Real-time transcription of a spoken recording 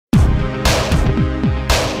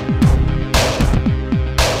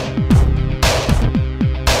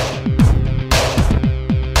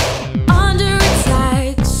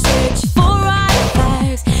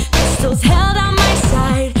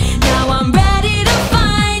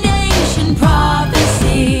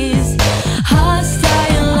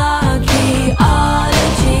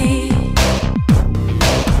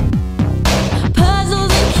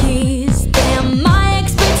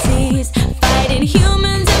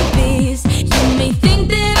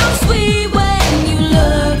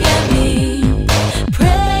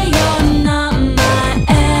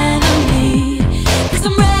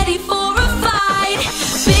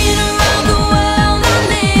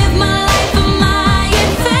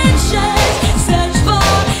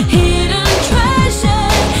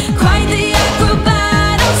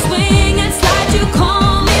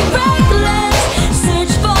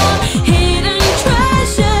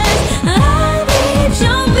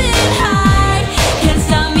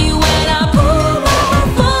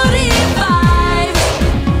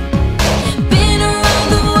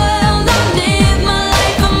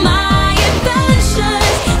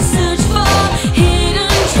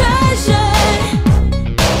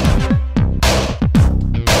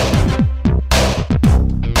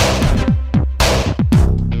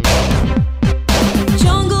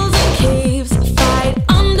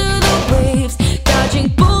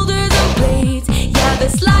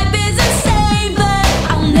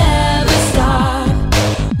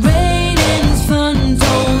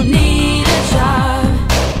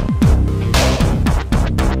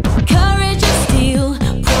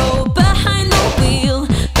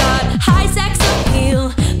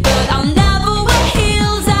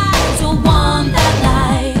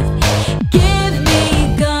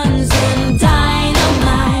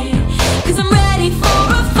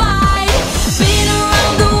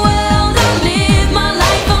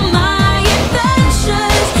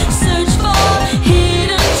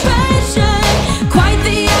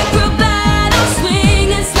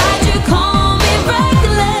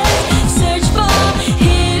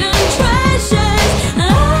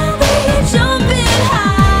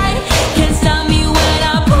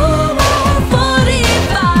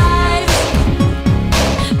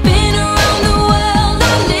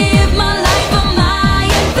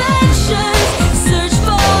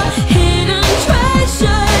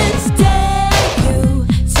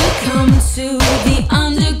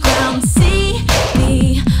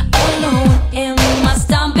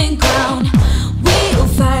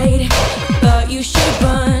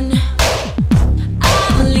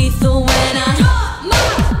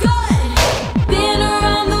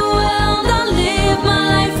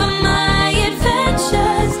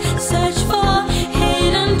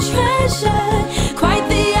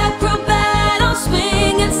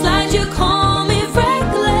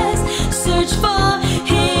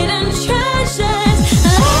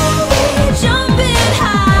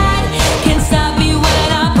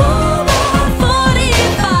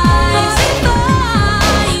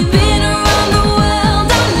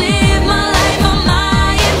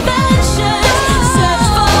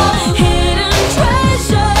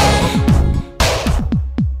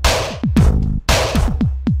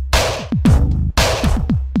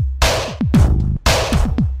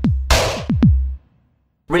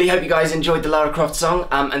Really hope you guys enjoyed the Lara Croft song,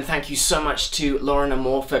 and thank you so much to Lauren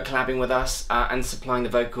Amour for collabing with us and supplying the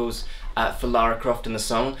vocals for Lara Croft in the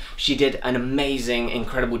song. She did an amazing,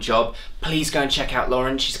 incredible job. Please go and check out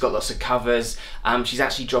Lauren. She's got lots of covers. She's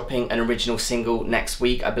actually dropping an original single next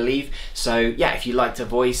week, I believe. So yeah, if you liked her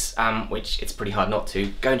voice, which it's pretty hard not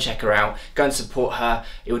to, go and check her out. Go and support her.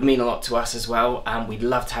 It would mean a lot to us as well. We'd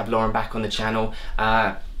love to have Lauren back on the channel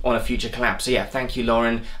on a future collab. So yeah, thank you,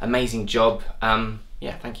 Lauren. Amazing job.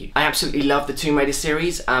 Yeah, thank you. I absolutely love the Tomb Raider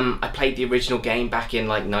series. I played the original game back in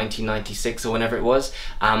like 1996 or whenever it was,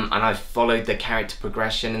 and I've followed the character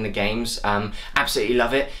progression in the games. Absolutely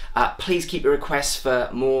love it. Please keep your requests for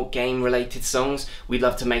more game related songs. We'd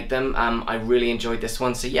love to make them. I really enjoyed this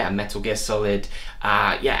one, so yeah, Metal Gear Solid,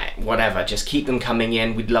 yeah, whatever, just keep them coming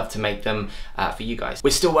in. We'd love to make them for you guys. We're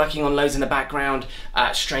still working on loads in the background,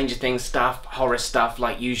 Stranger Things stuff, horror stuff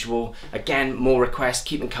like usual. Again, more requests,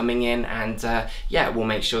 keep them coming in, and yeah, we'll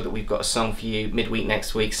make sure that we've got a song for you midweek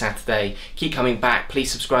next week, Saturday. Keep coming back. Please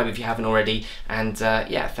subscribe if you haven't already. And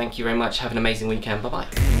yeah, thank you very much. Have an amazing weekend. Bye-bye.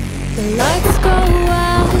 The lights go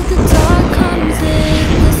out, the dark comes in.